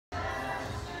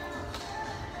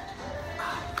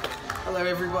Hello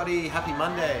everybody, happy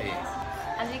Monday.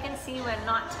 As you can see, we're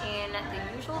not in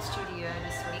the usual studio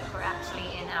this week. We're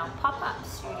actually in our pop-up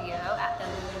studio at the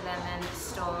Lululemon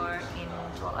store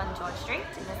on George Street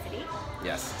in the city.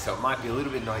 Yes, so it might be a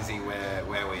little bit noisy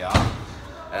where we are.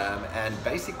 And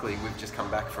basically we've just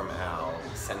come back from our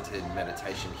centered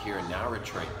meditation here in our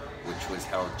retreat, which was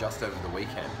held just over the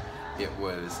weekend. It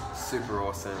was super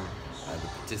awesome. The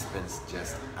participants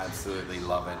just absolutely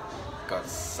love it. Got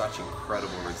such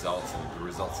incredible results, and the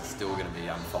results are still going to be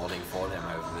unfolding for them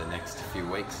over the next few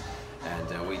weeks.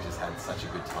 And we just had such a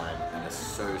good time and are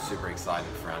so super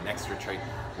excited for our next retreat,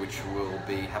 which will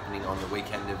be happening on the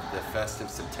weekend of the 1st of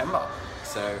September.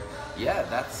 So yeah,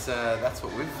 that's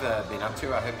what we've been up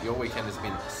to. I hope your weekend has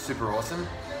been super awesome.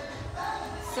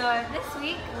 So this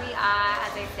week we are,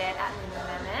 as I said, at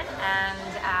Lululemon,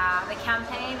 and the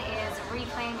campaign is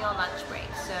Reclaim Your Lunch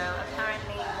Break. So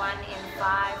apparently 1 in 5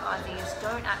 Aussies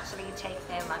don't actually take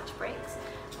their lunch breaks,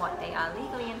 what they are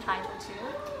legally entitled to.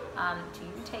 Do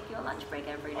you take your lunch break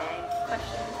every day?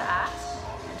 Question to ask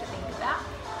and to think about.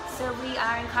 So we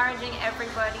are encouraging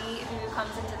everybody who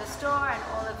comes into the store and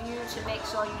all of you to make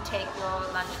sure you take your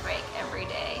lunch break every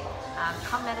day.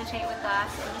 Come meditate with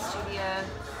us in the studio.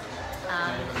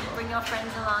 Bring your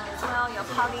friends along as well, your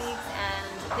colleagues,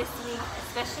 and this week,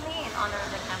 especially in honor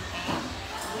of the campaign,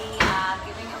 we are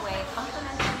giving away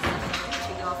complimentary sessions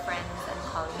to your friends and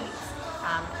colleagues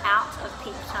out of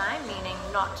peak time, meaning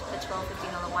not the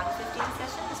 12:15 or the 1:15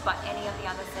 sessions, but any of the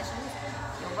other sessions.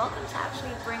 You're welcome to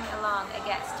actually bring along a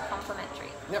guest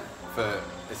complimentary. Yep, for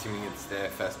assuming it's their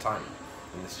first time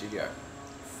in the studio.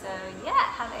 So yeah,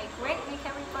 have a great week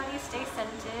everybody, stay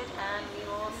centered, and we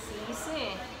will see you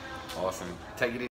soon. Awesome. Take it easy.